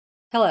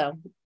Hello,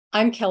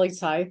 I'm Kellee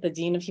Tsai, the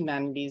Dean of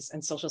Humanities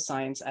and Social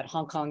Science at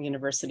Hong Kong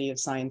University of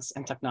Science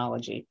and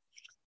Technology.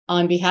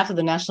 On behalf of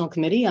the National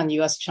Committee on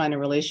U.S.-China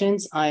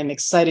Relations, I'm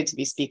excited to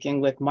be speaking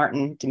with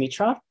Martin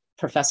Dimitrov,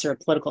 Professor of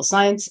Political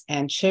Science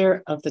and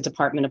Chair of the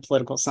Department of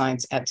Political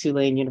Science at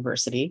Tulane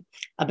University,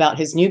 about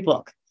his new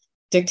book,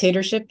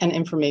 Dictatorship and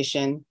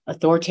Information,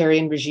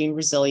 Authoritarian Regime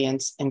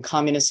Resilience in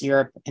Communist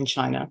Europe and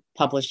China,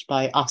 published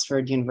by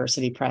Oxford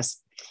University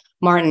Press.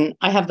 Martin,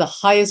 I have the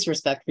highest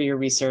respect for your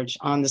research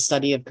on the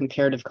study of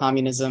comparative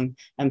communism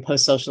and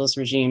post-socialist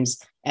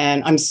regimes,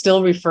 and I'm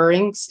still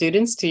referring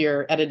students to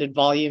your edited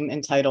volume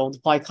entitled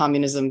Why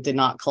Communism Did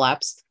Not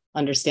Collapse,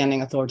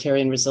 Understanding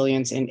Authoritarian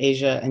Resilience in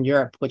Asia and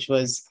Europe, which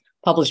was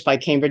published by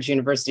Cambridge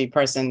University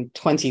Press in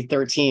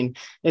 2013.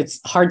 It's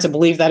hard to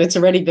believe that it's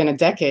already been a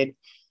decade.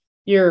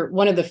 You're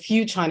one of the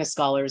few China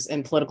scholars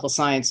in political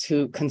science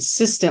who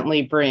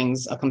consistently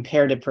brings a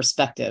comparative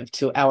perspective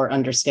to our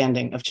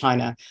understanding of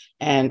China.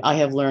 And I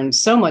have learned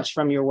so much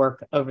from your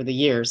work over the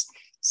years.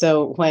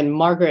 So when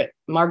Margot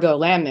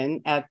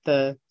Lamman at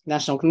the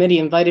National Committee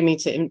invited me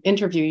to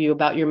interview you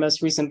about your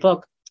most recent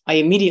book, I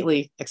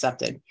immediately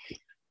accepted.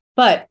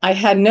 But I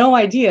had no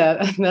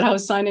idea that I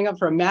was signing up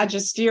for a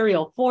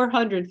magisterial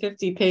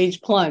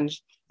 450-page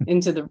plunge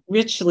into the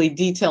richly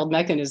detailed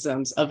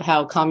mechanisms of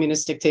how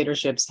communist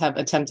dictatorships have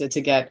attempted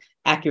to get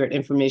accurate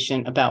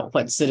information about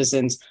what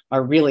citizens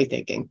are really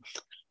thinking.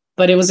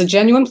 But it was a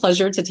genuine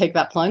pleasure to take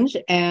that plunge,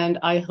 and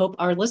I hope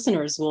our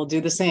listeners will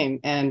do the same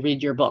and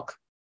read your book.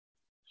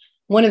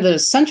 One of the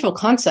central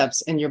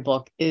concepts in your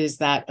book is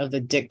that of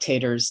the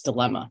dictator's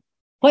dilemma.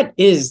 What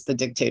is the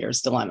dictator's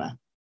dilemma?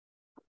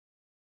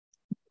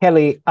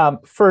 Kellee,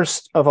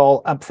 first of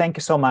all, thank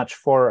you so much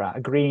for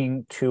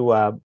agreeing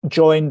to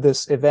join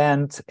this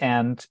event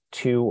and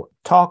to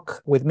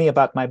talk with me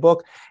about my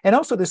book, and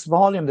also this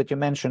volume that you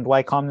mentioned,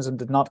 Why Communism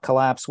Did Not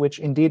Collapse, which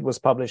indeed was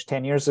published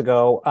 10 years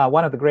ago.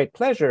 One of the great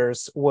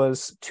pleasures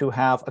was to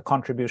have a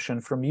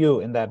contribution from you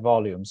in that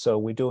volume. So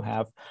we do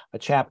have a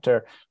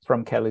chapter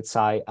from Kellee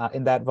Tsai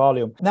in that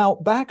volume. Now,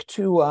 back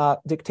to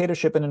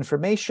Dictatorship and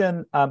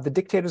Information, the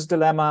dictator's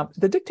dilemma.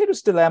 The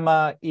dictator's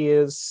dilemma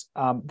is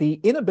the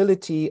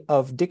inability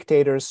of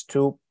dictators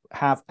to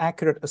have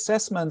accurate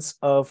assessments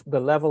of the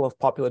level of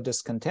popular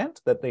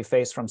discontent that they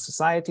face from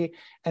society.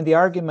 And the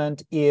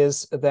argument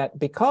is that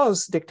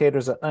because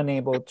dictators are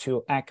unable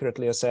to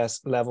accurately assess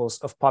levels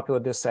of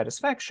popular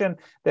dissatisfaction,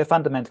 they're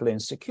fundamentally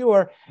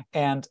insecure,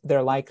 and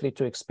they're likely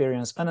to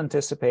experience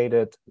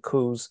unanticipated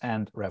coups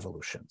and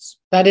revolutions.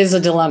 That is a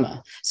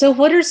dilemma. So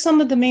what are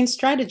some of the main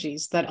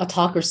strategies that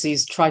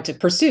autocracies try to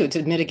pursue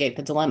to mitigate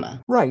the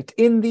dilemma? Right.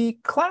 In the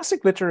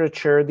classic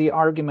literature, the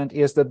argument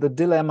is that the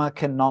dilemma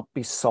cannot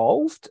be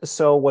solved.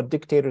 So what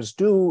dictators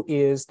do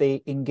is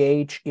they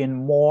engage in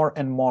more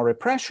and more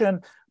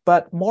repression,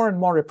 but more and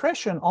more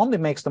repression only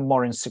makes them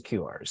more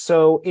insecure.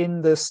 So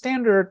in the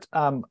standard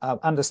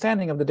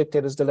understanding of the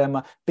dictator's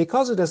dilemma,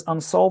 because it is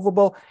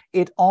unsolvable,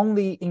 it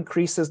only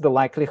increases the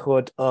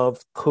likelihood of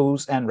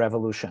coups and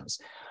revolutions.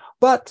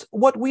 But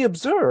what we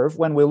observe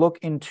when we look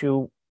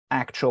into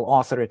actual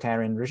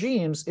authoritarian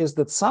regimes is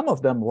that some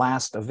of them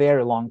last a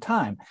very long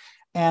time.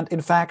 And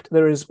in fact,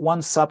 there is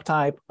one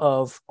subtype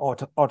of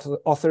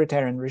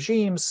authoritarian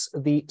regimes,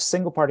 the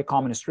single-party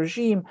communist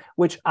regime,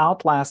 which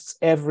outlasts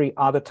every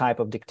other type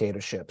of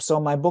dictatorship.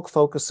 So my book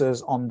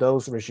focuses on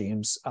those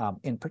regimes,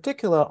 in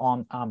particular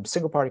on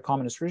single-party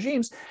communist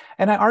regimes.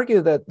 And I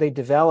argue that they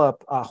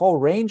develop a whole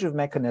range of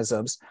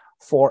mechanisms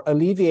for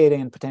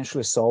alleviating and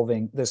potentially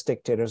solving this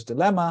dictator's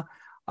dilemma.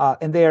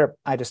 And there,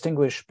 I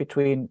distinguish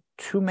between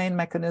two main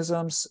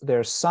mechanisms. There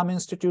are some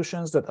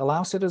institutions that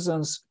allow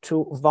citizens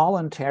to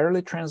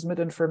voluntarily transmit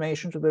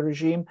information to the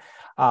regime,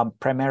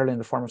 primarily in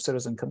the form of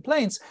citizen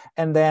complaints.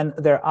 And then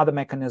there are other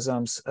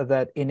mechanisms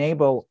that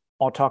enable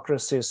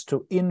autocracies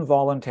to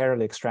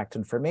involuntarily extract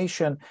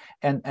information,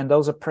 and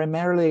those are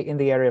primarily in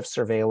the area of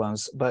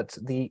surveillance, but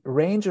the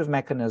range of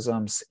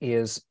mechanisms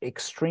is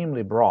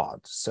extremely broad.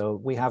 So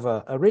we have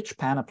a rich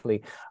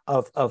panoply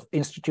of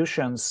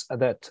institutions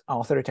that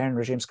authoritarian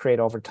regimes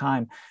create over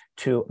time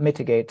to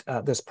mitigate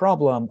this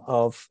problem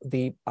of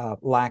the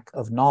lack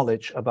of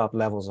knowledge about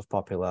levels of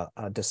popular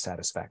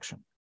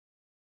dissatisfaction.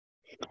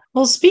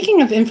 Well,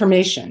 speaking of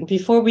information,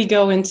 before we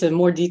go into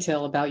more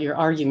detail about your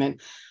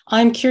argument,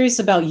 I'm curious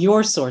about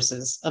your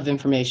sources of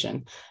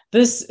information.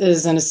 This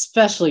is an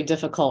especially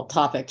difficult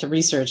topic to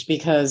research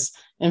because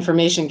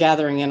information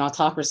gathering in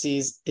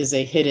autocracies is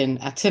a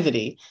hidden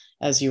activity,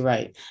 as you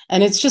write.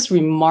 And it's just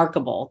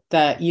remarkable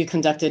that you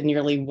conducted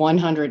nearly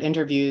 100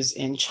 interviews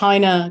in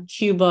China,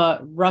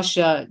 Cuba,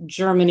 Russia,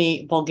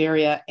 Germany,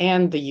 Bulgaria,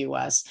 and the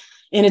US.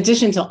 In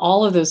addition to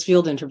all of those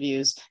field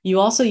interviews, you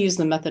also use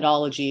the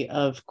methodology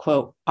of,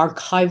 quote,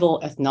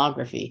 archival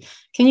ethnography.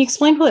 Can you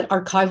explain what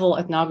archival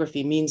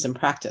ethnography means in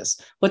practice?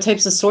 What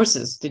types of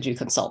sources did you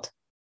consult?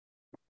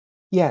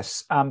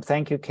 Yes,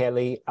 thank you,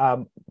 Kellee.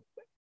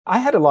 I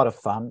had a lot of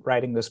fun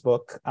writing this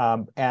book,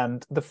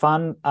 and the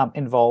fun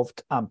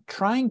involved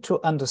trying to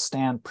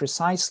understand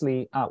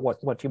precisely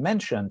what you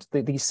mentioned,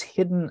 these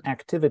hidden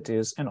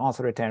activities in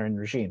authoritarian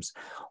regimes.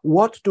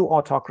 What do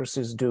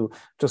autocracies do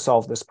to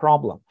solve this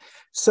problem?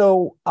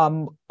 So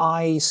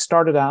I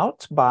started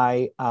out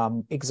by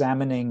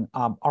examining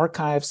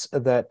archives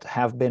that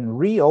have been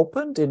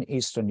reopened in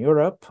Eastern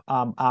Europe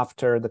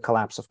after the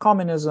collapse of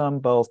communism.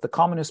 Both the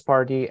Communist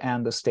Party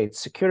and the State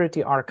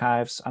Security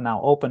Archives are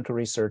now open to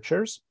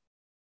researchers.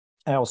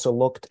 I also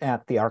looked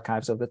at the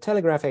archives of the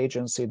Telegraph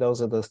Agency.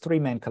 Those are the three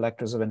main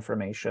collectors of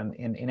information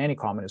in any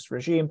communist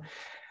regime.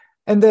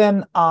 And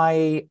then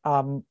I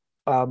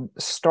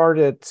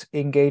started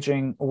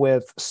engaging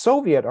with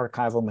Soviet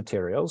archival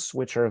materials,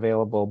 which are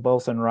available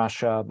both in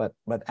Russia, but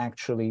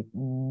actually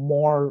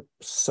more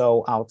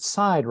so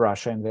outside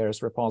Russia in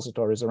various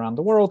repositories around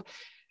the world.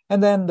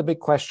 And then the big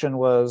question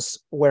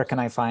was, where can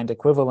I find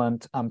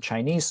equivalent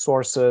Chinese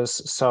sources?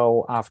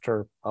 So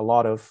after a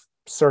lot of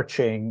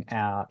searching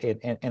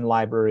in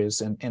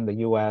libraries in the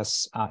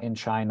US, in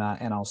China,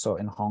 and also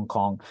in Hong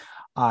Kong,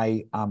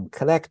 I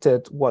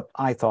collected what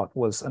I thought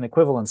was an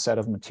equivalent set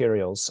of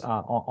materials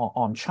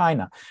on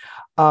China.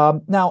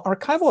 Now,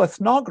 archival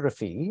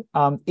ethnography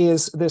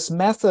is this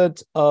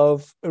method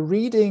of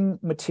reading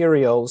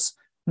materials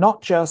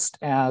not just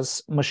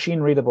as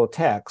machine-readable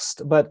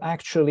text, but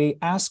actually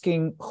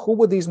asking who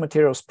were these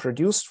materials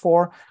produced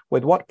for,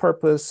 with what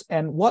purpose,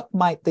 and what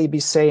might they be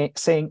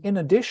saying in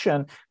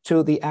addition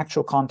to the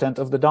actual content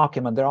of the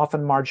document. They're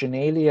often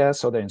marginalia,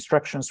 so they're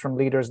instructions from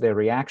leaders, they're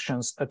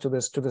reactions to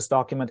this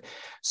document.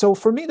 So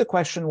for me, the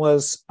question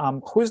was,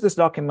 who is this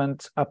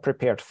document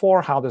prepared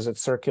for? How does it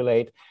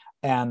circulate?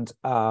 And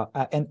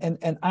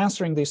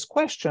answering these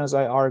questions,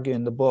 I argue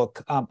in the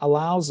book,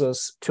 allows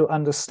us to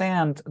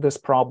understand this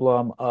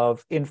problem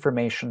of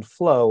information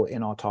flow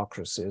in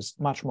autocracies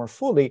much more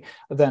fully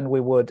than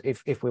we would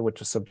if we were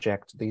to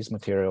subject these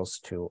materials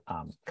to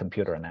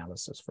computer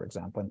analysis, for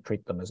example, and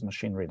treat them as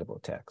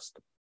machine-readable text.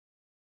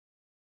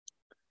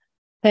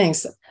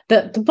 Thanks.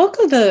 The bulk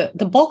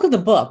of the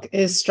book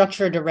is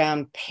structured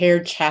around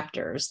paired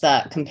chapters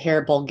that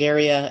compare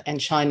Bulgaria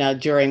and China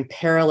during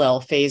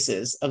parallel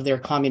phases of their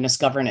communist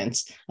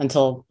governance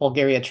until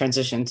Bulgaria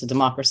transitioned to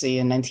democracy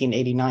in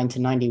 1989 to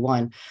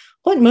 91.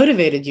 What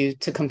motivated you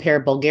to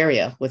compare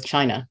Bulgaria with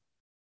China?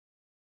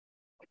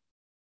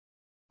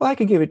 Well, I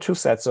can give you two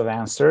sets of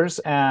answers.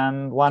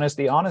 And one is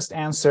the honest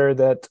answer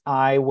that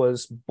I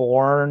was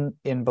born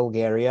in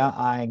Bulgaria.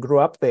 I grew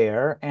up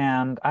there,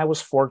 and I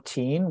was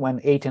 14 when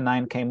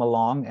 89 came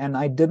along, and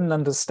I didn't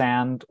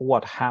understand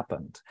what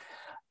happened.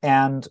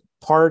 And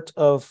part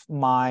of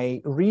my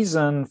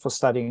reason for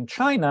studying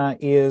China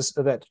is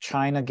that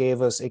China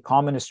gave us a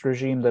communist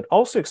regime that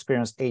also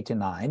experienced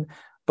 89,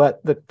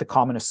 but the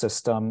communist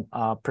system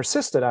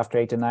persisted after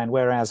 89,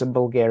 whereas in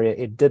Bulgaria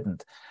it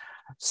didn't.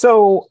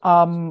 So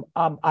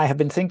I have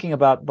been thinking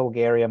about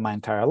Bulgaria my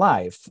entire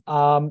life,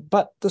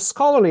 but the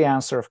scholarly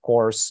answer, of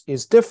course,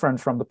 is different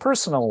from the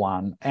personal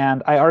one.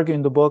 And I argue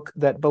in the book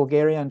that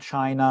Bulgaria and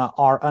China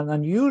are an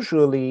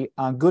unusually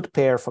good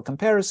pair for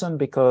comparison,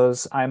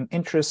 because I'm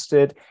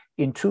interested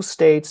in two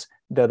states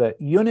that are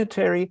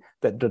unitary,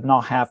 that did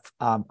not have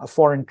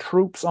foreign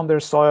troops on their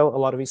soil. A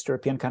lot of East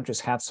European countries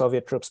had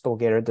Soviet troops,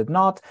 Bulgaria did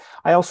not.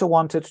 I also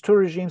wanted two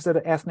regimes that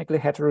are ethnically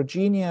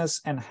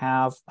heterogeneous and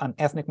have an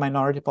ethnic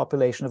minority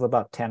population of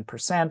about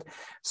 10%.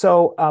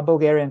 So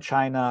Bulgaria and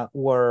China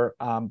were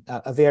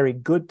a very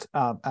good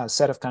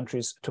set of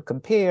countries to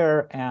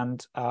compare.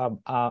 And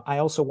I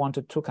also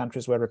wanted two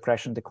countries where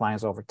repression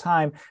declines over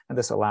time, and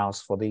this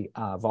allows for the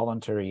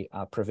voluntary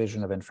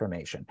provision of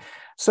information.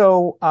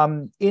 So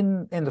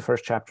in the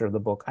first chapter of the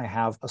book, I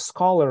have a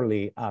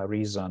scholarly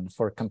reason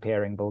for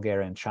comparing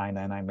Bulgaria and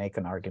China, and I make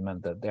an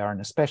argument that they are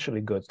an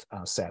especially good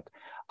set.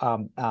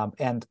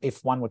 And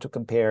if one were to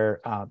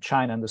compare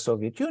China and the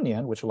Soviet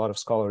Union, which a lot of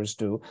scholars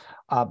do,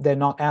 they're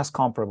not as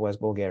comparable as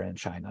Bulgaria and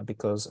China,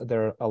 because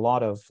there are a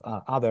lot of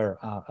other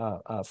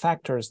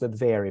factors that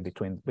vary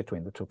between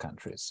the two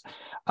countries.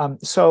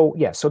 So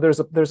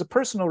there's a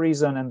personal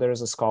reason and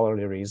there's a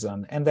scholarly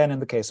reason. And then in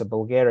the case of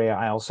Bulgaria,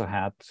 I also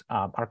had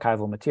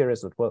archival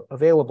materials that were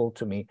available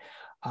to me.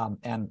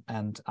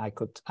 And I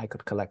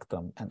could collect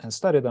them and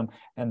study them,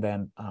 and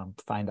then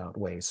find out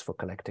ways for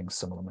collecting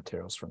similar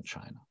materials from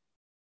China.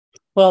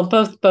 Well,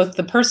 both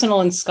the personal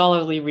and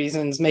scholarly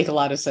reasons make a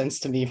lot of sense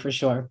to me, for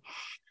sure.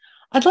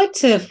 I'd like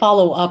to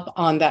follow up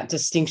on that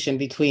distinction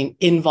between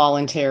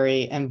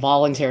involuntary and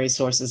voluntary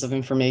sources of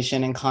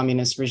information in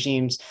communist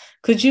regimes.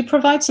 Could you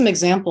provide some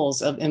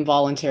examples of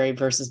involuntary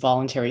versus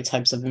voluntary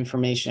types of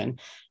information?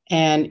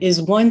 And is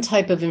one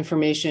type of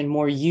information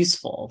more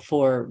useful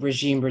for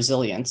regime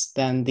resilience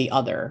than the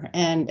other?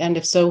 And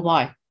if so,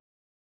 why?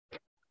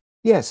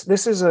 Yes,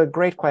 this is a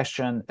great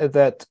question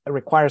that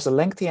requires a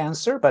lengthy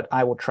answer, but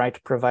I will try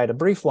to provide a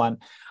brief one.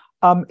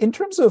 In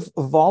terms of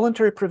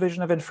voluntary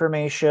provision of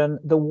information,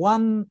 the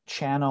one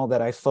channel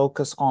that I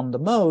focus on the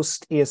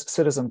most is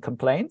citizen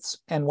complaints.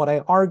 And what I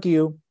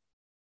argue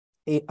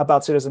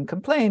about citizen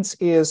complaints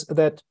is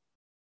that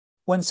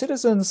when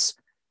citizens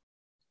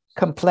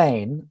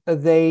complain,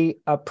 they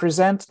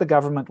present the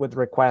government with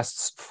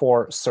requests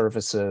for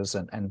services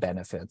and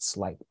benefits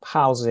like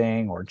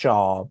housing or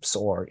jobs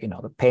or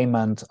the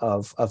payment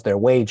of their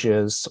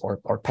wages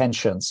or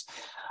pensions.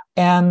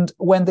 And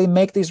when they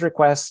make these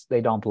requests, they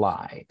don't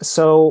lie.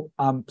 So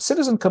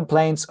citizen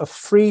complaints are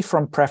free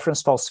from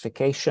preference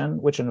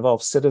falsification, which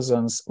involves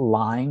citizens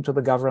lying to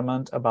the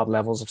government about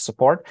levels of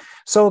support.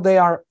 So they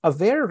are a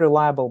very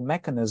reliable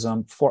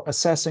mechanism for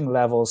assessing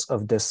levels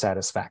of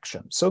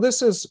dissatisfaction. So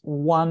this is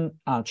one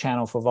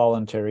channel for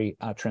voluntary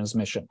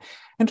transmission.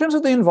 In terms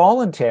of the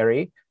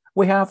involuntary,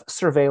 we have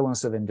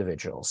surveillance of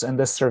individuals, and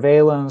this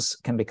surveillance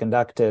can be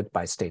conducted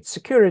by state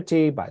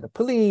security, by the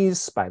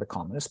police, by the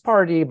Communist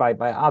Party, by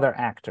other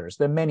actors.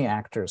 There are many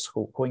actors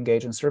who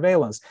engage in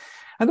surveillance.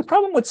 And the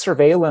problem with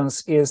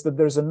surveillance is that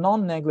there's a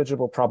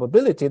non-negligible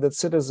probability that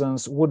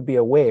citizens would be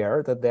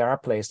aware that they are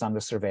placed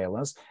under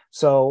surveillance,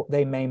 so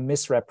they may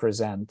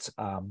misrepresent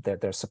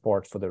their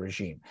support for the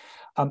regime.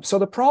 So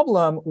the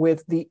problem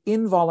with the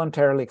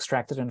involuntarily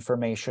extracted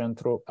information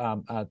through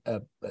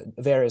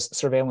various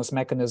surveillance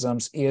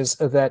mechanisms is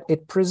that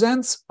it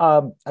presents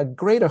a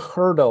greater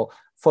hurdle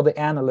for the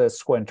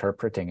analysts who are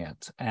interpreting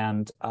it.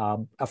 And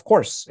of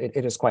course,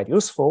 it is quite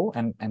useful,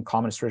 and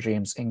communist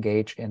regimes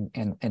engage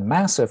in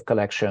massive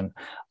collection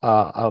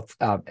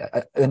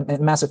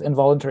massive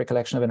involuntary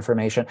collection of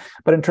information,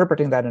 but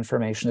interpreting that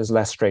information is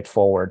less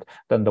straightforward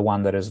than the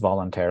one that is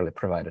voluntarily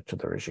provided to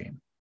the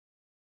regime.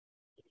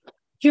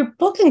 Your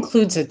book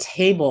includes a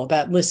table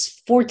that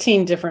lists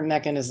 14 different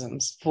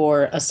mechanisms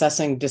for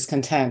assessing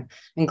discontent,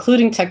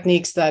 including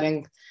techniques that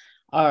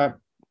are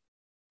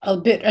a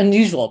bit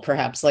unusual,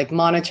 perhaps, like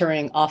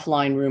monitoring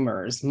offline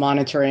rumors,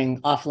 monitoring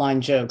offline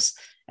jokes,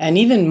 and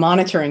even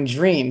monitoring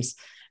dreams.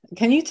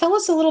 Can you tell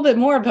us a little bit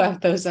more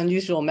about those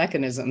unusual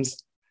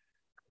mechanisms?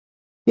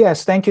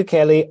 Yes, thank you,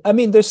 Kelly. I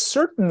mean, they're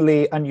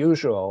certainly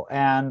unusual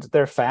and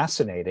they're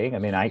fascinating. I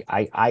mean,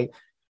 I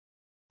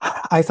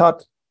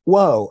thought,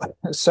 whoa.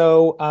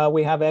 So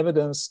we have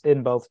evidence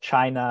in both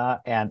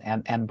China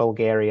and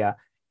Bulgaria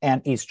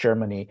and East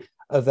Germany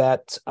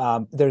that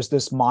there's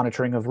this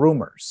monitoring of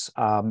rumors.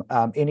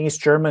 In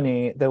East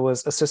Germany, there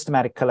was a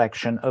systematic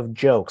collection of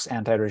jokes,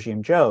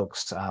 anti-regime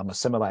jokes. A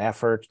similar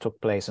effort took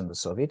place in the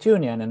Soviet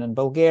Union and in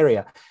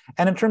Bulgaria.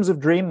 And in terms of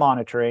dream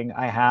monitoring,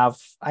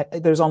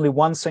 there's only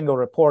one single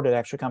report. It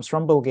actually comes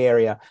from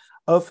Bulgaria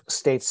of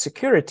state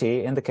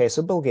security, in the case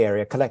of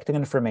Bulgaria, collecting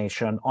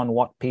information on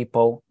what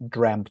people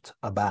dreamt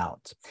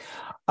about.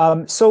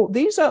 So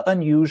these are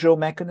unusual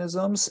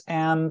mechanisms.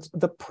 And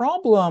the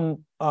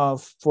problem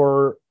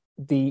for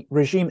the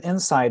regime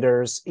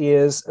insiders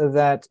is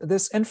that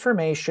this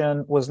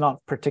information was not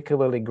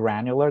particularly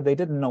granular. They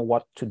didn't know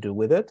what to do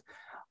with it.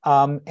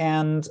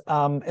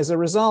 As a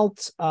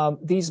result,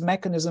 these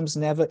mechanisms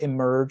never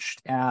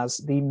emerged as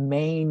the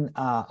main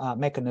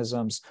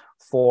mechanisms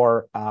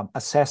for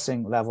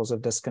assessing levels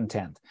of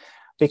discontent.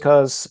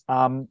 Because,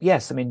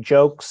 yes, I mean,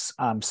 jokes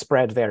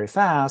spread very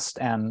fast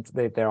and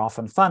they're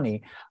often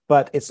funny,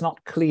 but it's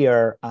not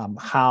clear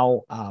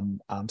how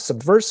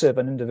subversive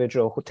an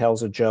individual who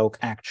tells a joke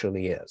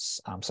actually is.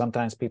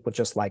 Sometimes people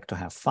just like to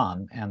have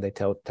fun and they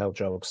tell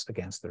jokes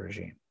against the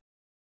regime.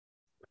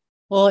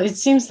 Well, it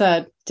seems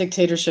that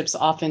dictatorships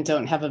often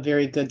don't have a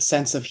very good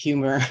sense of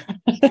humor.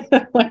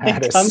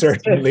 That is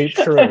certainly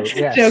true.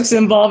 Yes. Jokes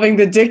involving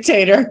the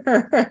dictator.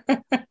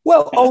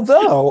 Well,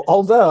 although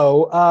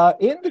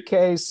in the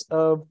case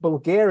of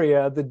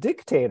Bulgaria, the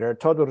dictator,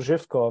 Todor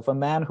Zhivkov, a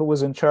man who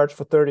was in charge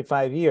for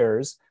 35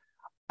 years,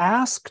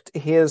 asked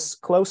his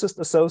closest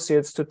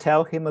associates to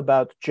tell him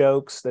about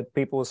jokes that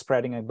people were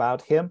spreading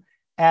about him.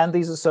 And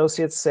these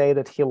associates say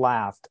that he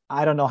laughed.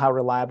 I don't know how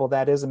reliable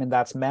that is. I mean,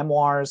 that's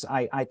memoirs.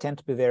 I tend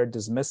to be very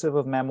dismissive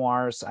of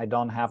memoirs. I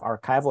don't have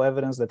archival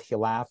evidence that he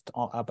laughed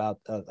about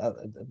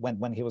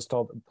when he was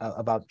told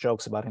about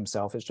jokes about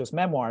himself. It's just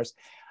memoirs.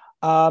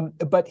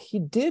 But he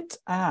did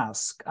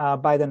ask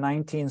by the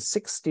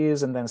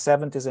 1960s and then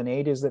 70s and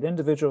 80s that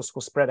individuals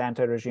who spread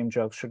anti-regime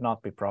jokes should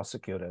not be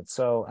prosecuted.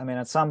 So, I mean,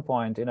 at some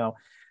point,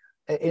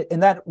 in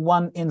that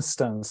one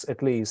instance,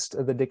 at least,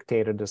 the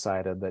dictator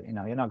decided that,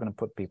 you're not going to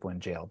put people in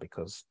jail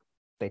because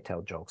they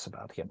tell jokes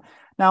about him.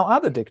 Now,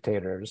 other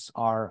dictators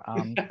are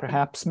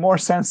perhaps more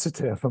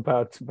sensitive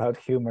about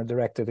humor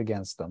directed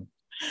against them.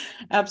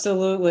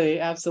 Absolutely.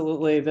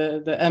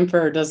 The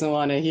emperor doesn't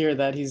want to hear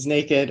that he's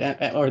naked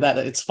or that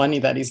it's funny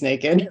that he's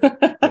naked.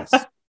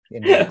 Yes,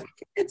 indeed.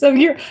 So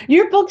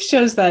your book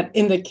shows that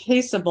in the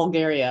case of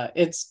Bulgaria,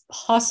 it's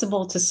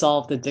possible to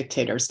solve the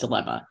dictator's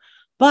dilemma.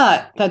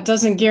 But that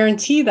doesn't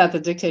guarantee that the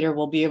dictator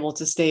will be able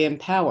to stay in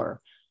power.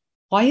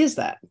 Why is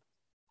that?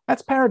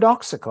 That's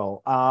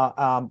paradoxical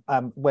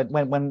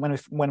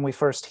when we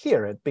first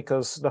hear it,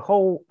 because the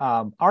whole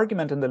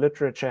argument in the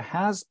literature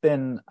has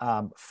been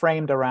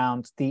framed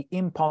around the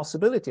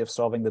impossibility of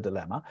solving the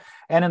dilemma.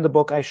 And in the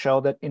book, I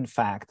show that, in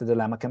fact, the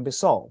dilemma can be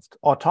solved.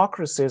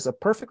 Autocracies are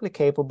perfectly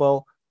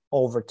capable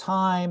over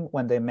time,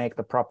 when they make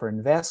the proper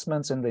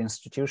investments in the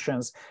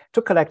institutions,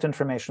 to collect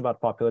information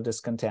about popular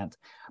discontent.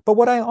 But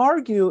what I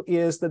argue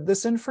is that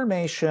this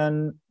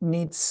information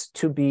needs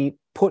to be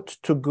put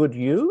to good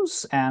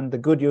use. And the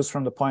good use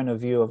from the point of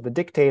view of the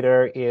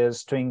dictator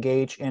is to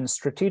engage in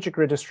strategic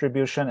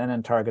redistribution and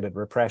in targeted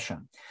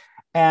repression.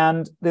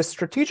 And this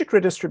strategic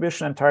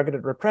redistribution and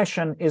targeted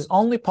repression is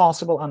only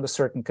possible under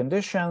certain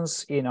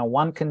conditions.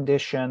 One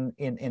condition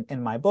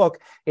in my book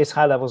is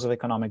high levels of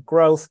economic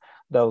growth.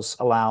 Those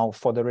allow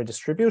for the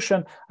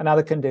redistribution.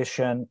 Another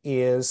condition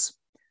is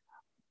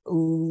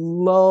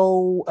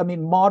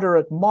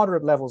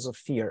moderate levels of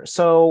fear.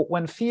 So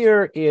when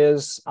fear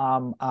is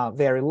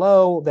very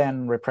low,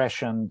 then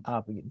repression,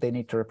 they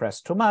need to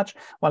repress too much.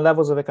 When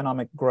levels of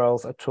economic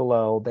growth are too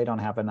low, they don't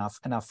have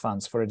enough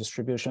funds for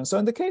redistribution. So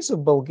in the case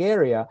of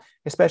Bulgaria,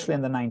 especially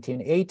in the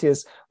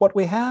 1980s, what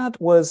we had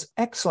was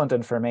excellent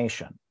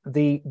information.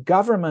 The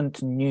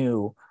government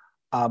knew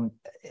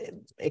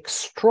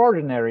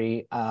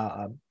extraordinary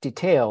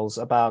details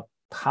about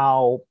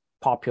how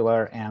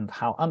popular and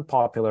how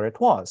unpopular it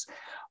was.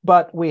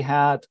 But we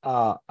had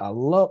a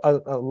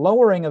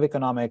lowering of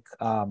economic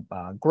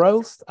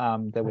growth.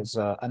 There was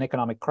an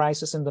economic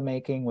crisis in the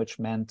making, which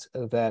meant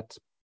that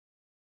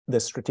the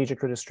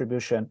strategic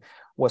redistribution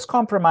was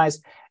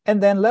compromised.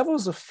 And then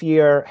levels of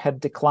fear had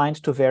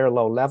declined to very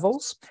low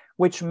levels,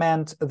 which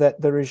meant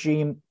that the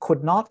regime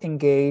could not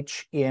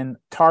engage in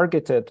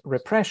targeted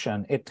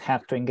repression. It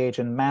had to engage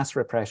in mass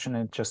repression,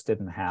 and it just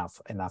didn't have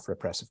enough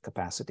repressive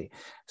capacity.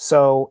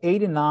 So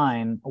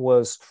 89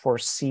 was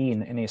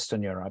foreseen in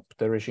Eastern Europe.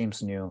 The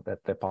regimes knew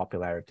that their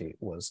popularity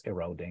was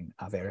eroding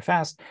very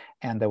fast,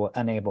 and they were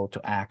unable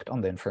to act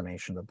on the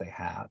information that they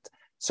had.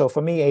 So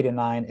for me,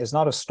 89 is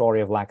not a story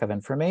of lack of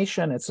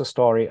information. It's a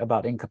story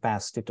about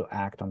incapacity to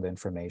act on the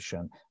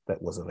information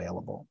that was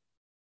available.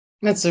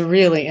 That's a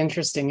really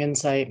interesting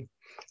insight.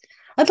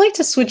 I'd like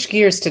to switch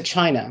gears to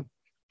China.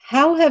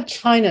 How have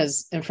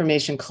China's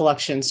information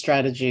collection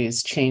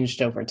strategies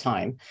changed over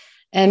time?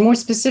 And more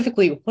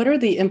specifically, what are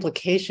the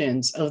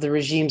implications of the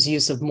regime's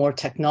use of more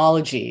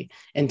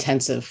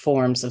technology-intensive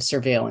forms of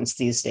surveillance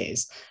these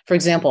days? For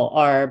example,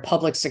 are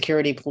public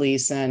security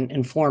police and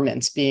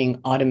informants being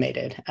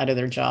automated out of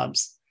their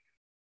jobs?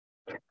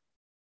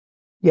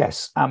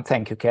 Yes,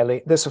 thank you,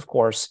 Kelly. This, of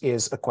course,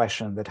 is a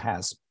question that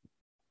has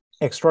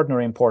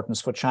extraordinary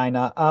importance for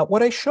China.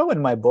 What I show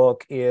in my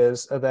book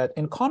is that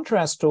in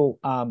contrast to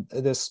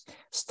this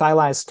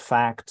stylized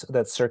fact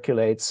that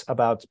circulates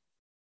about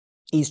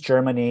East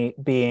Germany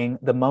being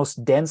the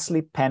most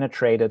densely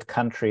penetrated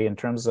country in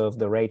terms of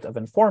the rate of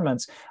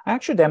informants, I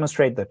actually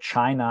demonstrate that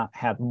China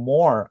had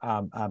more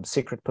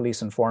secret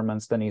police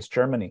informants than East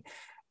Germany.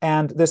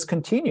 And this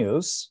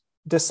continues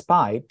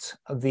despite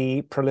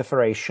the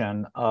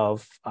proliferation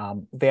of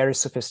very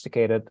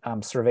sophisticated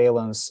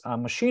surveillance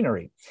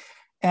machinery.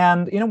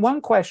 And one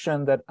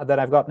question that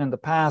I've gotten in the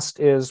past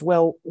is,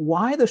 well,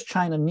 why does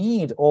China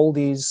need all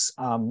these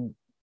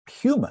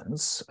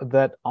humans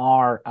that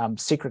are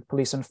secret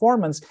police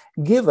informants,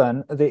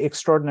 given the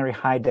extraordinary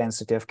high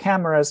density of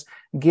cameras,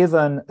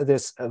 given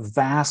this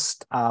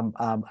vast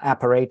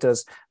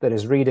apparatus that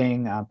is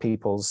reading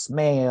people's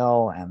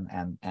mail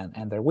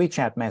and their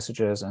WeChat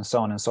messages and so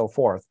on and so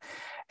forth?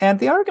 And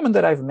the argument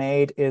that I've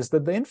made is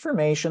that the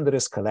information that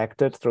is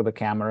collected through the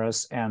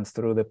cameras and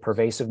through the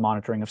pervasive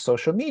monitoring of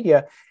social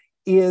media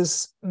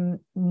is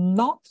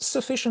not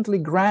sufficiently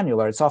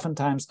granular. It's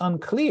oftentimes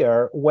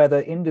unclear whether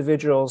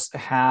individuals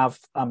have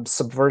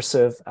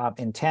subversive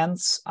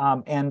intents,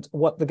 and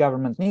what the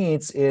government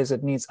needs is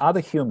it needs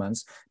other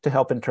humans to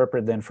help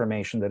interpret the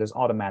information that is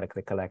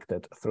automatically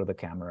collected through the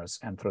cameras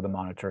and through the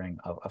monitoring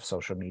of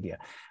social media.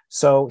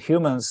 So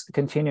humans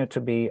continue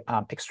to be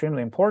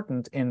extremely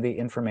important in the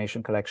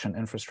information collection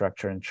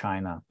infrastructure in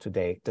China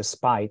today,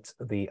 despite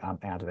the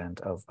advent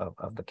of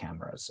the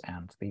cameras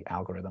and the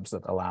algorithms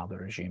that allow the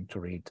regime to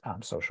read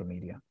social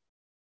media.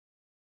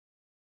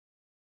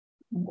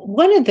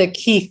 One of the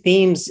key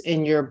themes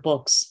in your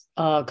books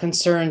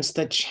concerns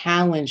the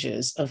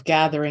challenges of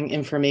gathering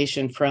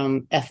information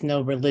from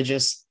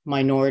ethno-religious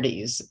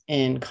minorities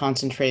in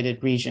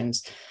concentrated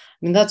regions. I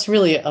mean, that's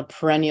really a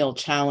perennial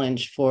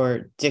challenge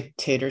for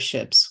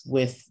dictatorships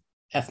with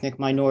ethnic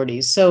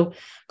minorities. So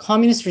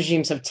communist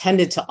regimes have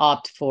tended to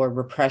opt for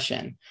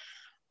repression.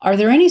 Are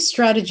there any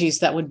strategies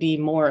that would be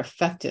more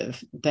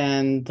effective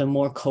than the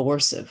more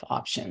coercive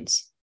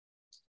options?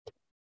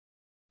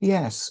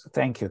 Yes,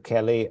 thank you,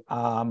 Kelly.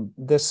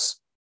 This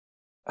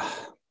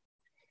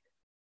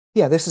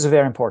is a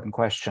very important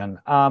question.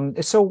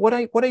 So what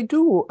I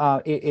do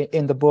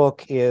in the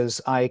book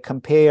is I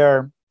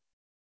compare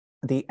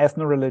the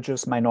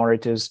ethno-religious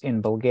minorities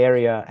in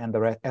Bulgaria and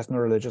the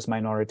ethno-religious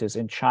minorities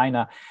in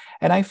China.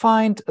 And I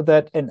find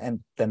that,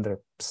 and then there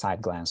are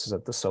side glances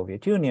at the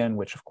Soviet Union,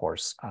 which of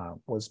course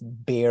was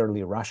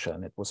barely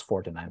Russian. It was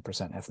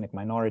 49% ethnic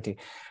minority.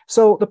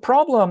 So the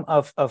problem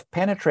of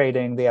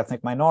penetrating the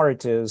ethnic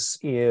minorities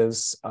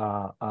is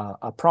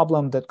a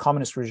problem that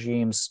communist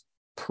regimes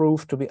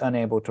prove to be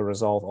unable to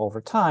resolve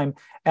over time,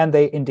 and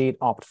they indeed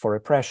opt for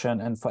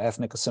repression and for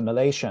ethnic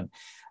assimilation.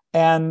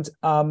 And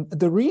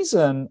the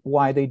reason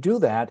why they do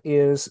that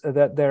is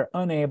that they're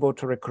unable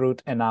to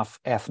recruit enough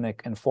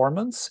ethnic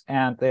informants,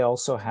 and they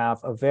also have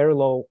a very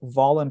low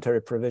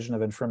voluntary provision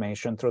of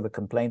information through the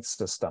complaints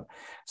system.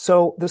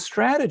 So the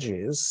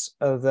strategies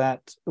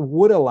that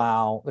would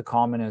allow the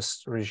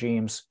communist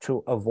regimes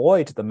to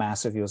avoid the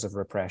massive use of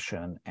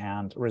repression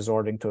and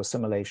resorting to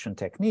assimilation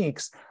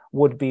techniques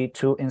would be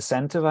to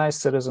incentivize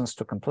citizens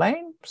to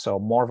complain, so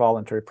more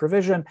voluntary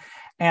provision,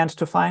 and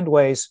to find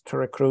ways to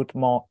recruit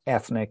more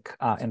ethnic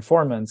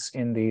informants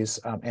in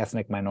these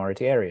ethnic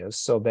minority areas.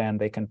 So then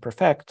they can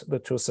perfect the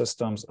two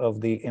systems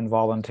of the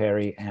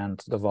involuntary and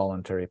the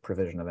voluntary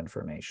provision of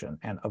information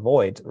and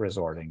avoid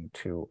resorting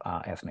to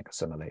ethnic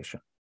assimilation.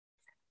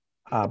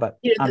 But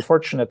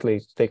unfortunately,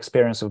 the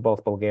experience of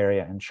both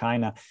Bulgaria and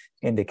China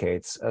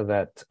indicates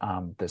that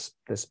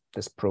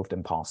this proved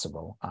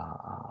impossible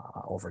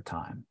over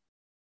time.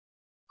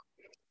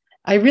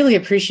 I really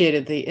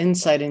appreciated the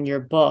insight in your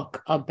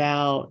book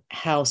about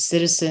how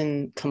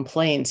citizen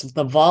complaints,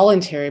 the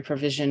voluntary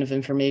provision of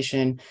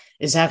information,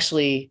 is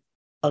actually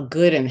a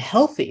good and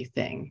healthy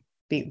thing,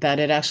 that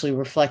it actually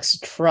reflects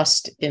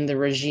trust in the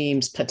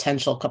regime's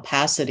potential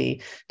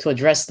capacity to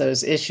address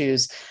those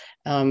issues.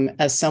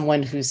 As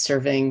someone who's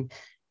serving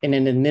in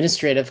an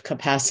administrative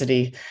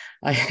capacity,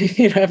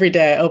 every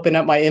day I open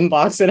up my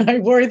inbox and I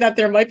worry that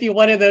there might be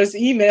one of those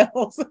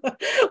emails,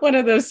 one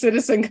of those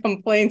citizen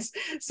complaints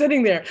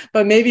sitting there.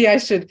 But maybe I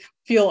should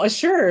feel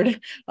assured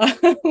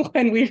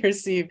when we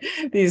receive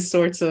these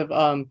sorts of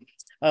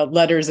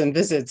letters and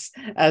visits,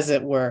 as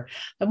it were.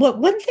 But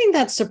one thing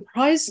that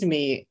surprised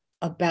me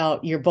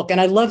about your book, and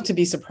I love to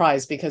be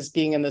surprised because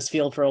being in this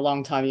field for a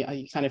long time,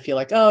 you kind of feel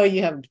like, oh,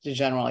 you have the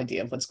general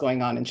idea of what's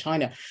going on in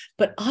China.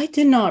 But I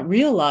did not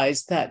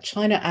realize that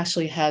China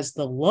actually has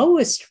the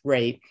lowest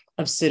rate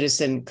of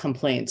citizen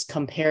complaints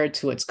compared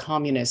to its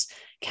communist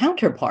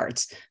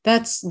counterparts.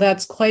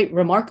 That's quite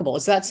remarkable.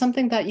 Is that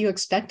something that you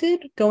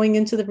expected going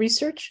into the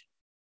research?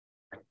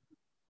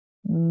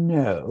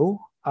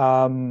 No.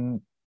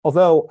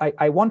 Although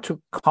I want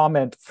to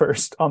comment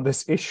first on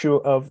this issue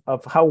of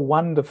how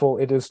wonderful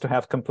it is to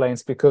have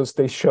complaints because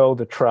they show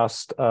the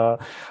trust of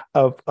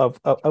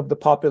the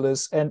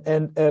populace. And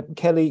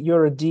Kellee,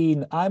 you're a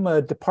dean. I'm a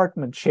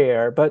department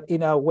chair. But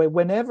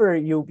whenever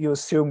you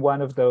assume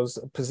one of those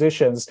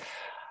positions,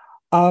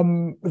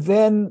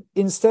 then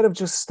instead of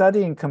just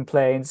studying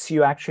complaints,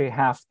 you actually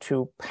have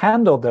to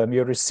handle them.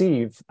 You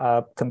receive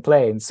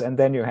complaints, and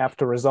then you have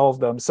to resolve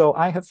them. So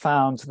I have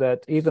found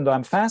that even though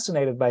I'm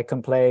fascinated by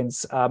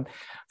complaints,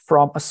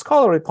 from a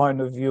scholarly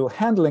point of view,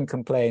 handling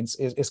complaints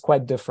is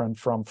quite different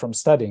from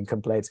studying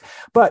complaints.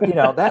 But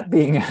that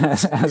being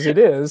as it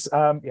is,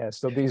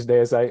 so these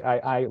days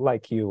I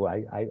like you,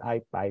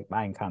 I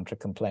encounter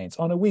complaints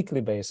on a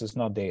weekly basis,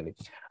 not daily.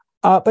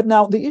 But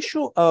now the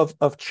issue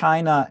of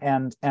China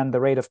and the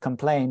rate of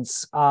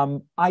complaints,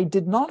 I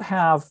did not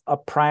have a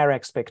prior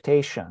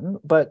expectation,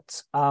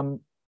 but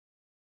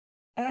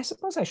and I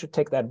suppose I should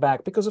take that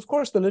back because, of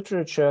course, the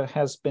literature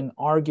has been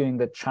arguing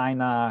that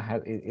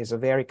China is a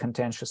very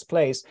contentious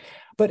place.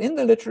 But in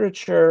the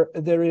literature,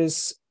 there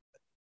is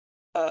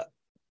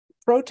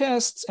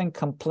protests and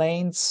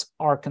complaints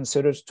are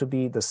considered to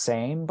be the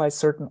same by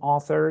certain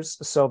authors.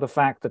 So the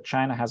fact that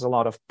China has a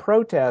lot of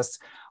protests,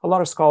 a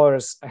lot of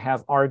scholars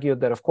have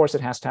argued that, of course,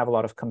 it has to have a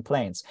lot of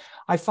complaints.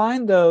 I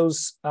find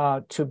those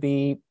to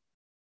be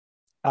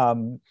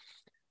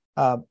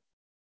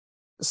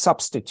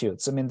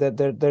substitutes. I mean,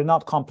 they're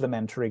not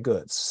complementary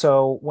goods.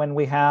 So when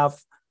we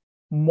have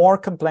more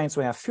complaints,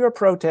 we have fewer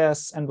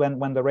protests, and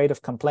when the rate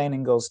of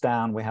complaining goes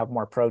down, we have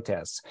more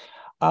protests.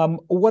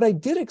 What I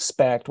did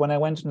expect when I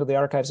went into the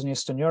archives in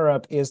Eastern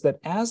Europe is that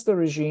as the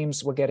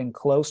regimes were getting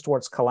close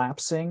towards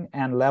collapsing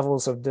and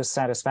levels of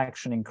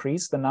dissatisfaction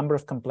increased, the number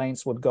of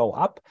complaints would go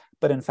up,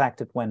 but in fact,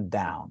 it went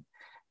down.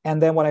 And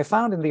then what I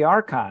found in the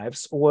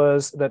archives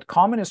was that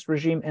communist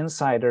regime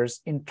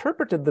insiders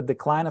interpreted the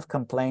decline of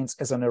complaints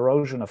as an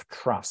erosion of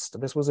trust.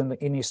 This was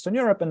in Eastern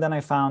Europe. And then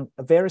I found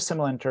a very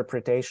similar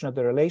interpretation of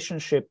the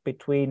relationship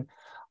between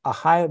a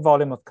high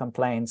volume of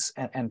complaints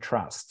and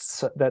trust.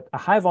 So that a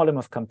high volume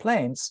of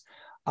complaints,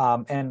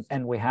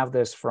 and we have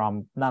this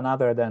from none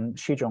other than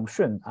Xi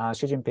Jinping,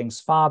 Xi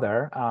Jinping's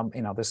father.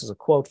 This is a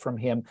quote from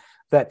him,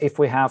 that if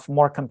we have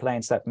more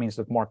complaints, that means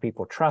that more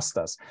people trust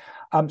us.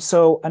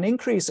 So an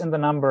increase in the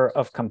number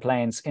of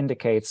complaints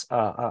indicates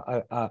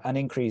an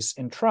increase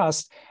in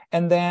trust.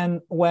 And then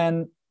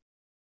when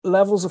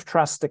levels of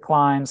trust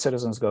decline,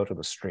 citizens go to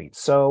the street.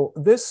 So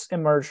this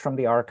emerged from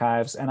the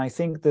archives, and I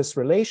think this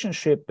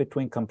relationship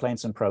between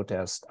complaints and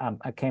protests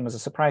came as a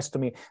surprise to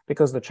me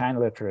because the China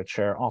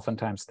literature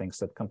oftentimes thinks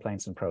that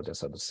complaints and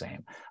protests are the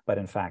same, but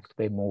in fact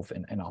they move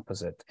in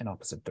opposite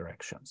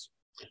directions.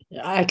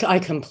 I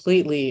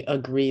completely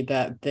agree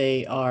that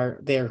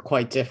they're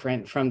quite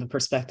different from the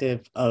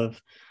perspective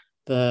of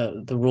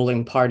the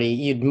ruling party.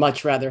 You'd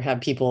much rather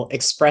have people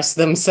express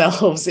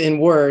themselves in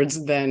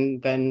words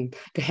than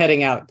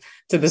heading out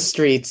to the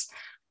streets.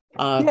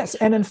 Yes,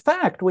 and in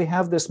fact, we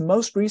have this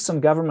most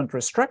recent government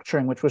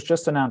restructuring, which was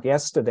just announced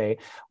yesterday,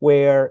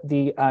 where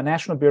the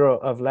National Bureau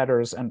of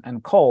Letters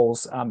and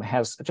Calls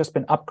has just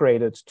been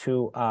upgraded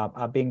to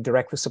being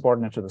directly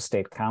subordinate to the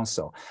State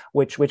Council,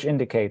 which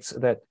indicates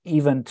that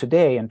even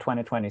today in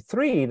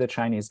 2023, the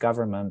Chinese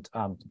government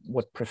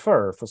would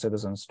prefer for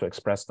citizens to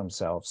express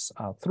themselves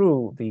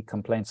through the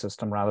complaint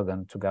system rather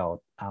than to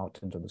go out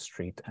into the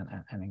street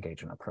and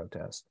engage in a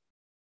protest.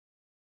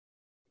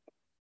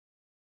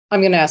 I'm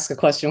going to ask a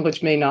question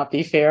which may not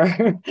be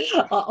fair.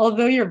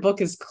 Although your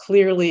book is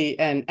clearly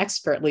and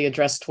expertly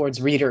addressed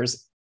towards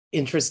readers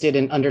interested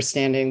in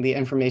understanding the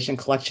information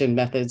collection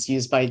methods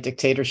used by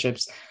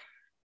dictatorships,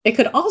 it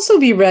could also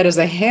be read as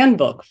a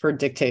handbook for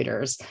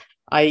dictators,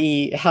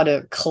 i.e., how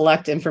to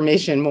collect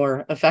information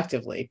more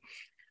effectively.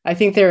 I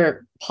think there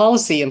are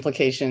policy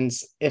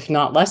implications, if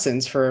not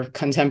lessons, for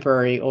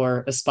contemporary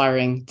or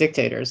aspiring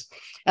dictators.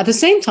 At the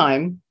same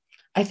time,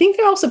 I think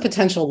there are also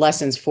potential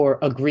lessons for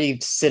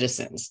aggrieved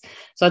citizens.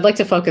 So I'd like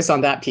to focus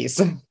on that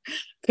piece.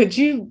 Could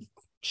you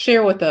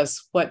share with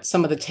us what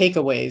some of the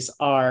takeaways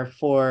are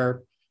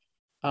for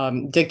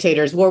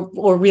dictators,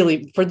 or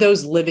really for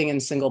those living in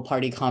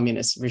single-party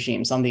communist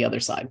regimes on the other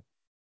side?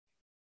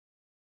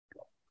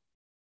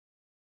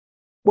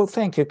 Well,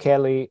 thank you,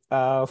 Kellee,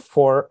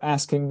 for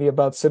asking me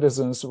about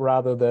citizens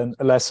rather than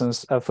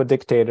lessons for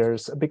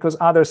dictators, because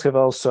others have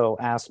also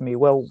asked me,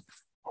 well,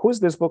 who's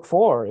this book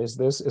for? Is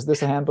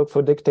this a handbook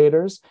for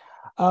dictators?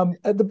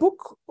 The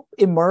book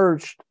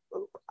emerged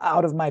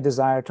out of my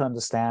desire to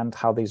understand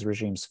how these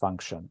regimes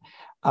function.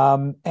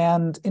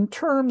 And in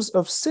terms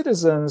of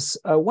citizens,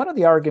 one of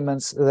the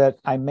arguments that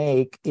I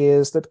make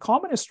is that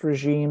communist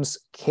regimes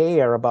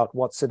care about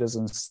what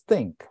citizens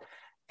think.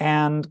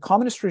 And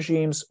communist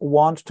regimes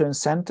want to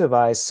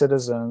incentivize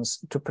citizens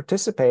to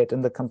participate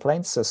in the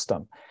complaint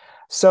system.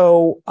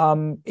 So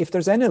if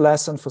there's any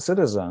lesson for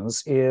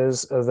citizens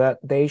is that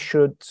they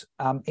should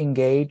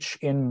engage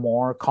in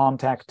more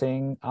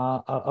contacting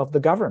of the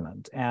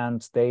government,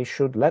 and they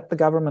should let the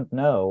government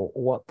know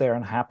what they're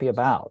unhappy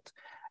about.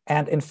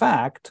 And in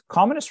fact,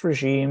 communist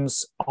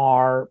regimes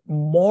are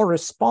more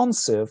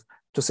responsive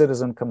to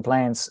citizen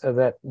complaints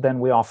than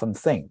we often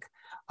think.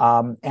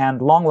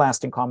 And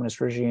long-lasting communist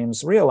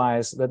regimes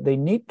realize that they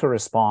need to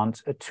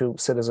respond to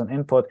citizen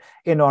input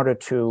in order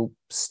to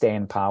stay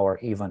in power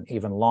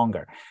even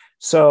longer.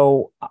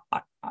 So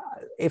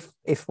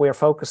if we're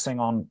focusing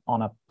on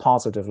a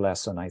positive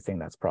lesson, I think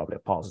that's probably a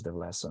positive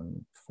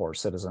lesson for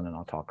citizen and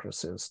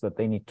autocracies, that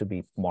they need to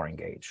be more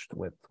engaged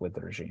with the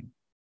regime.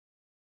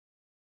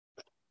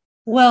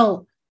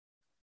 Well,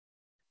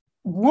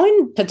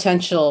 one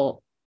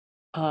potential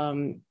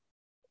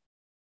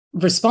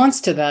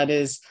response to that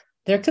is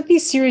there could be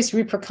serious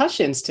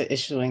repercussions to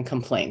issuing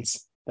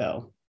complaints,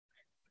 though.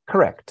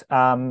 Correct. There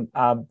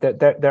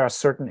are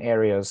certain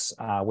areas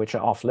which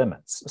are off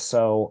limits.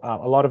 So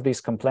a lot of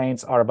these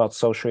complaints are about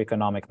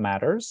socioeconomic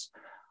matters.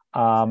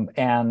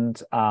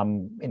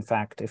 In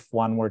fact, if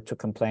one were to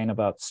complain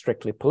about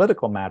strictly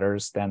political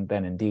matters, then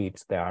indeed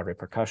there are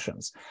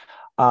repercussions.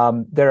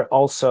 There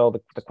also,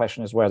 the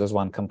question is, where does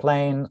one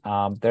complain?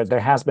 There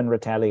has been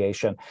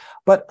retaliation.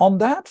 But on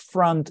that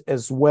front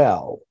as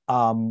well,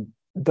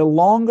 the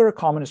longer a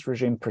communist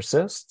regime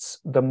persists,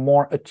 the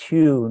more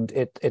attuned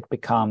it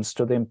becomes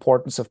to the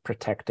importance of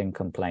protecting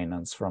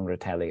complainants from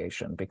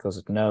retaliation, because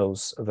it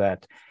knows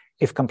that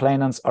if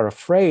complainants are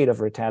afraid of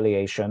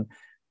retaliation,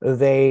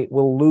 they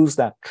will lose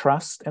that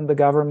trust in the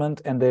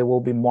government, and they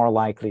will be more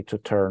likely to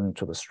turn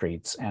to the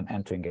streets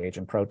and to engage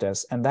in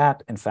protests. And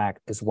that, in fact,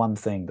 is one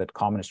thing that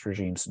communist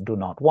regimes do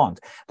not want.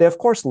 They, of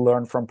course,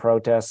 learn from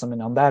protests. I mean,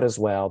 on that as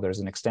well, there's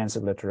an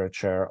extensive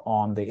literature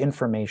on the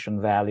information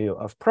value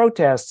of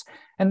protests.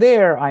 And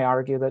there, I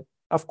argue that,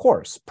 of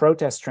course,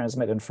 protests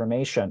transmit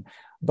information,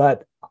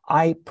 but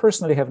I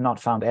personally have not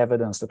found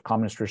evidence that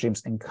communist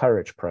regimes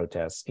encourage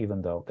protests,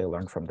 even though they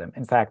learn from them.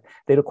 In fact,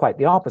 they do quite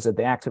the opposite.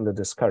 They actively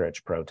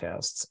discourage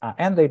protests,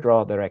 and they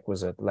draw the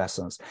requisite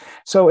lessons.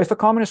 So if a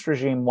communist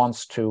regime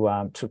wants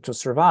to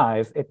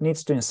survive, it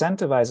needs to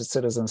incentivize its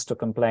citizens to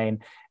complain,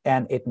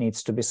 and it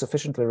needs to be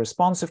sufficiently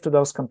responsive to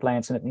those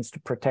complaints, and it needs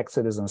to protect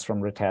citizens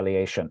from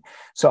retaliation.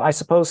 So I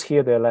suppose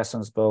here there are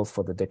lessons both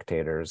for the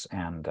dictators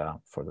and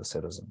for the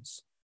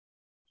citizens.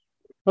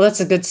 Well,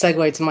 that's a good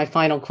segue to my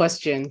final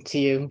question to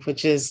you,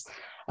 which is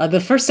the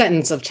first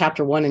sentence of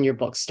chapter 1 in your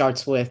book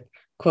starts with,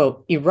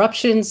 quote,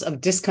 "Eruptions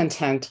of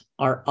discontent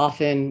are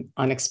often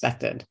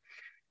unexpected."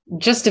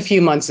 Just a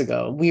few months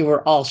ago, we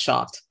were all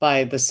shocked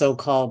by the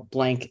so-called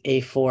blank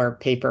A4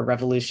 paper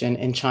revolution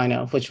in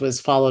China, which was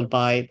followed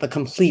by the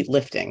complete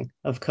lifting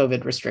of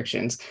COVID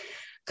restrictions.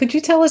 Could you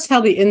tell us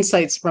how the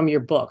insights from your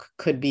book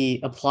could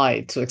be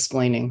applied to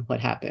explaining what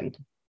happened?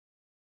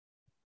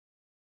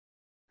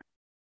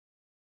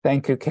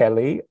 Thank you,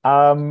 Kellee.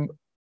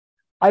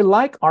 I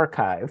like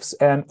archives,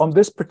 and on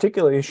this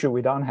particular issue,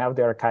 we don't have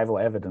the archival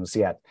evidence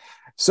yet.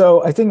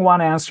 So I think one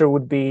answer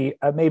would be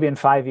maybe in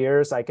 5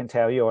 years, I can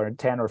tell you, or in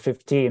 10 or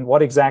 15,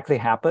 what exactly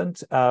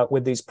happened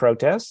with these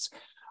protests.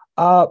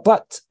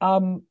 But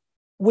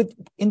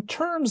in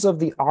terms of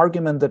the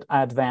argument that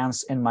I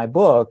advance in my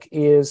book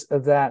is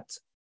that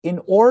in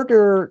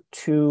order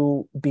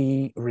to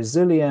be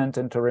resilient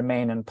and to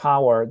remain in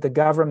power, the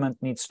government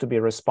needs to be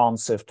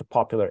responsive to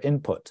popular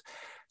input.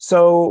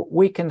 So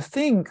we can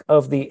think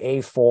of the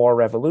A4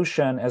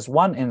 revolution as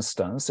one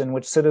instance in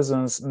which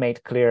citizens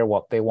made clear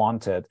what they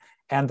wanted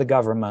and the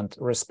government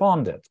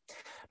responded.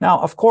 Now,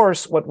 of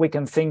course, what we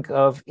can think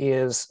of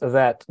is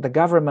that the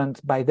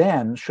government by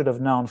then should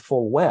have known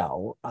full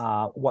well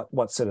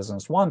what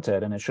citizens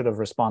wanted, and it should have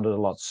responded a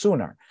lot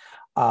sooner.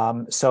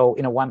 So,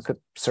 one could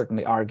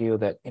certainly argue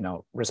that,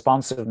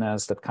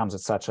 responsiveness that comes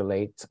at such a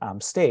late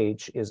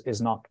stage is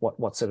not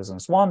what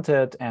citizens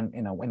wanted. And,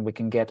 when we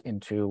can get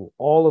into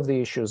all of the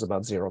issues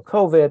about zero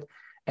COVID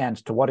and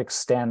to what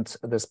extent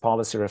this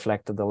policy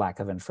reflected the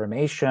lack of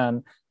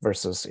information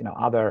versus,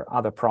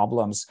 other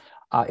problems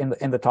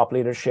in the top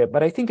leadership.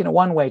 But I think,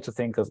 one way to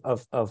think of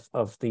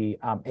the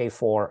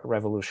A4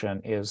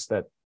 revolution is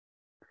that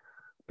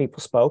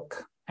people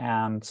spoke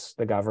and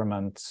the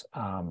government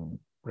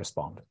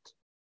responded.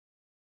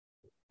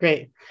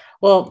 Great.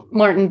 Well,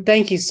 Martin,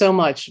 thank you so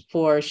much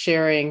for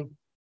sharing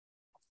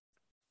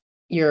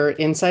your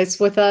insights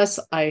with us.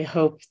 I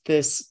hope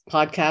this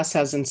podcast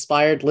has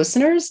inspired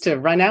listeners to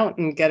run out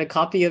and get a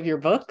copy of your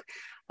book.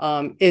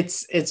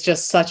 It's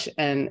just such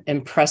an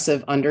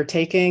impressive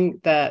undertaking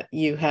that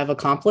you have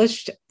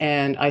accomplished.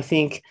 And I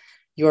think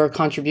your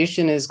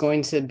contribution is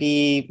going to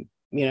be,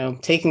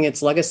 taking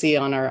its legacy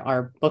on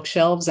our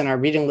bookshelves and our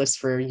reading list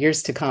for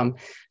years to come.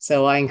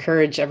 So I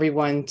encourage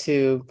everyone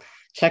to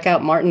check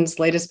out Martin's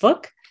latest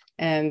book.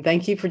 And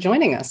thank you for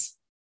joining us.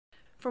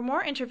 For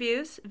more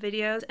interviews,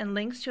 videos, and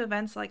links to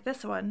events like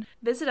this one,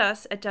 visit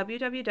us at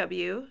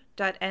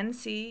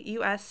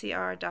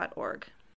www.ncuscr.org.